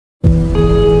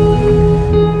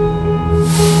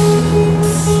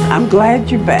I'm glad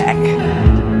you're back.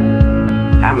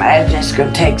 I imagine it's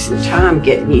gonna take some time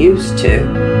getting used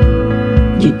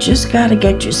to. You just gotta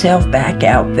get yourself back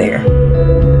out there.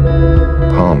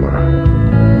 Palmer,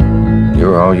 you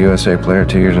were All-USA player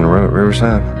 2 years in a row at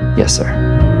Riverside? Yes, sir.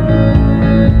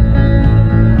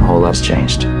 A whole lot's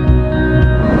changed.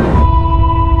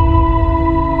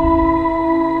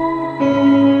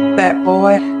 That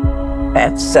boy,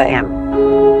 that's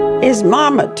Sam. His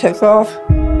mama took off.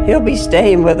 He'll be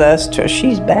staying with us till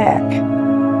she's back.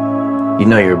 You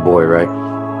know you're a boy, right?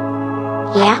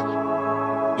 Yeah.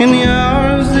 In the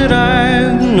hours that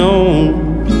I've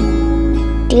known.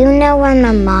 Do you know when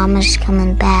my mama's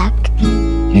coming back?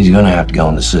 He's gonna have to go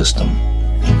in the system.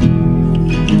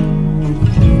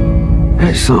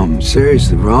 There's something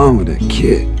seriously wrong with that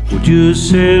kid. Would you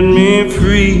set me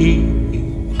free?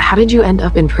 How did you end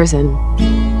up in prison?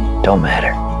 Don't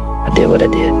matter. I did what I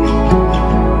did.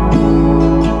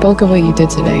 Look at what you did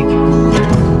today. And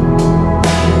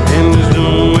there's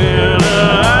nowhere to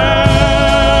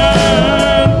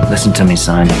hide. Listen to me,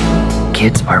 son.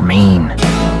 Kids are mean,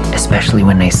 especially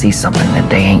when they see something that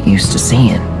they ain't used to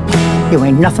seeing. You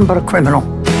ain't nothing but a criminal.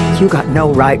 You got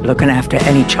no right looking after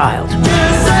any child.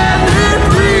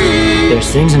 There's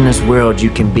things in this world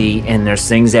you can be, and there's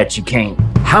things that you can't.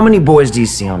 How many boys do you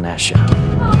see on that show?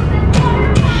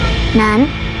 None.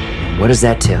 What does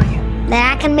that tell you?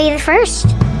 That I can be the first.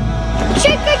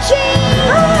 Trick or treat!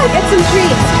 Get some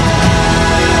treats.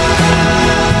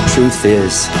 Truth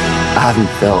is, I haven't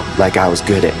felt like I was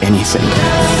good at anything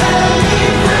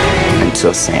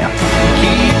until Sam.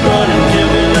 Keep running till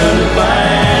we learn to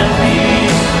find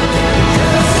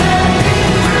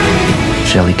peace.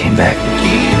 Shelly came back.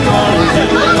 Keep running till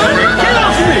we learn to get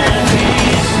off me!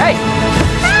 Hey!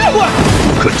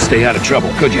 Couldn't stay out of trouble,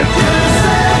 could you?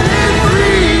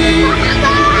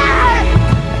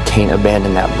 I can't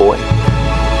abandon that boy.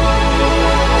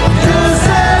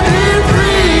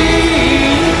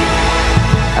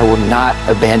 I will not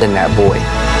abandon that boy.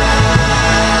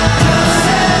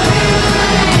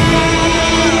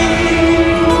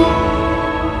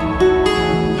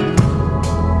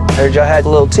 Heard y'all had a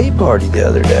little tea party the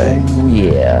other day. Oh,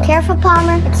 yeah. Careful,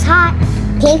 Palmer. It's hot.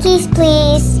 Pinkies,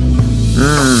 please.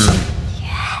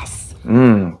 Yes.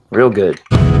 Real good.